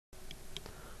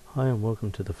Hi and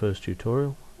welcome to the first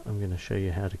tutorial. I'm going to show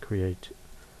you how to create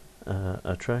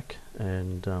a track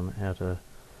and how to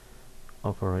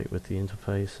operate with the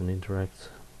interface and interact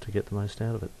to get the most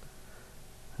out of it.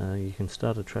 You can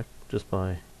start a track just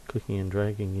by clicking and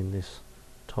dragging in this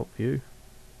top view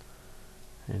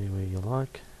anywhere you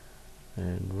like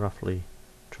and roughly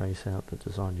trace out the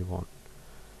design you want.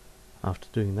 After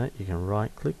doing that, you can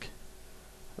right click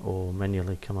or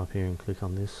manually come up here and click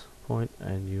on this point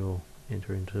and you'll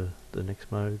enter into the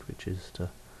next mode, which is to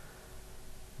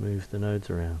move the nodes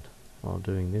around. While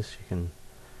doing this, you can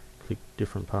click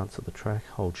different parts of the track,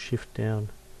 hold shift down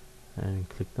and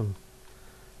click them,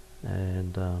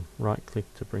 and right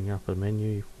click to bring up a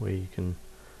menu where you can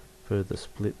further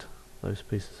split those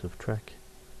pieces of track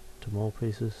to more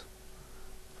pieces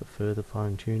for further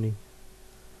fine tuning.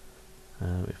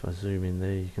 If I zoom in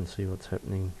there, you can see what's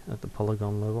happening at the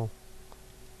polygon level.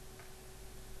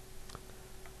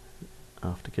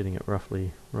 After getting it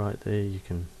roughly right there, you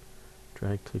can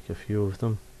drag click a few of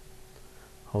them,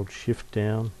 hold shift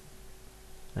down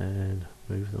and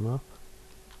move them up.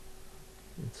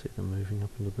 You can see them moving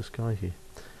up into the sky here.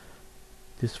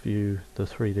 This view, the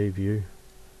 3D view,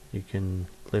 you can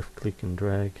left click and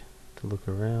drag to look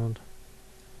around.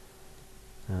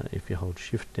 If you hold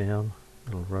shift down,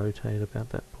 it'll rotate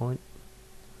about that point,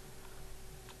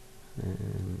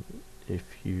 and if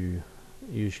you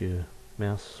use your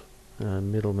mouse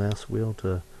middle mouse wheel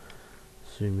to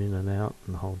zoom in and out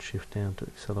and hold shift down to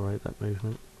accelerate that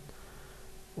movement,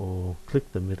 or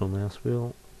click the middle mouse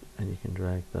wheel and you can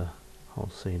drag the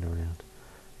whole scene around.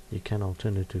 You can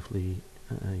alternatively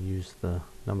use the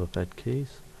number pad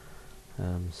keys.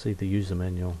 See the user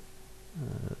manual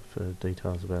for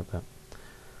details about that.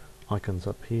 Icons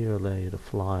up here allow you to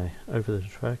fly over the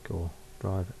track or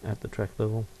drive at the track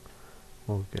level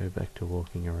or go back to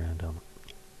walking around on it.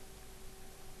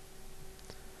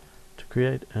 To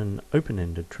create an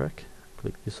open-ended track,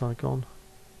 click this icon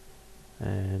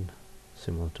and,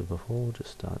 similar to before,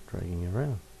 just start dragging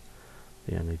around.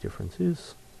 The only difference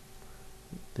is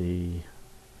the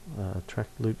track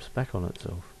loops back on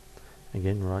itself.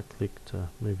 Again, right click to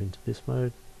move into this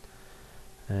mode,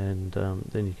 and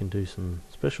then you can do some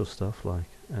special stuff, like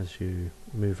as you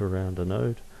move around a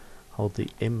node, hold the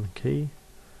M key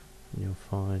and you'll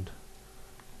find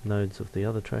nodes of the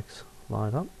other tracks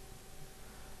light up,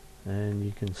 and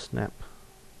you can snap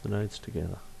the nodes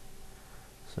together.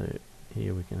 So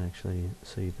here we can actually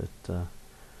see that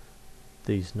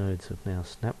these nodes have now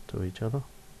snapped to each other,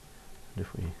 and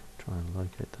if we try and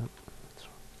locate that, it's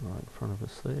right in front of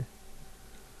us there.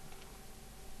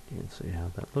 You can see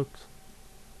how that looks.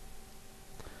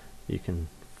 You can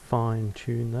fine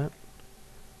tune that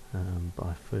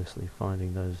by firstly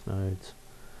finding those nodes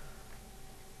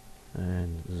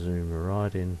and zoom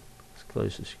right in as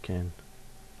close as you can,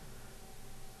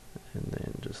 and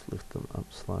then just lift them up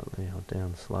slightly or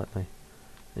down slightly,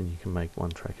 and you can make one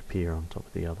track appear on top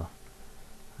of the other.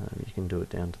 You can do it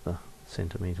down to the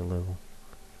centimeter level,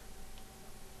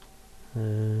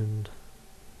 and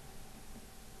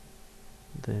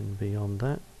then beyond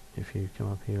that, if you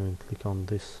come up here and click on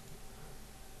this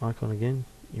icon again,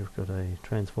 you've got a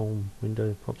transform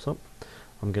window pops up.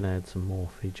 I'm going to add some more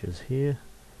features here.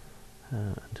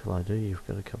 Until I do, you've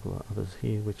got a couple of others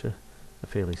here which are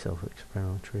fairly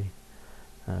self-explanatory.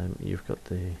 You've got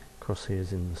the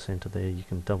crosshairs in the center there. You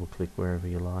can double click wherever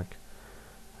you like,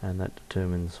 and that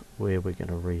determines where we're going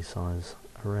to resize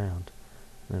around.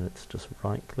 Then it's just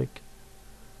right click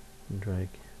and drag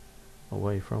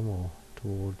away from or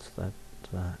towards that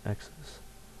axis.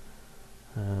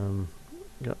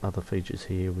 Got other features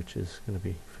here which is going to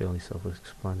be fairly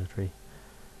self-explanatory.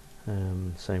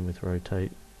 Same with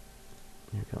rotate.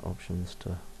 You've got options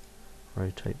to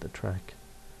rotate the track.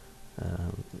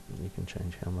 You can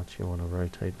change how much you want to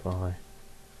rotate by,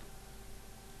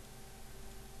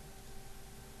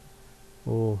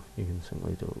 or you can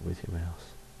simply do it with your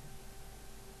mouse.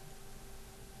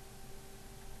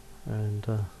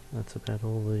 And that's about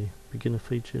all the beginner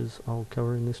features I'll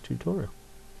cover in this tutorial.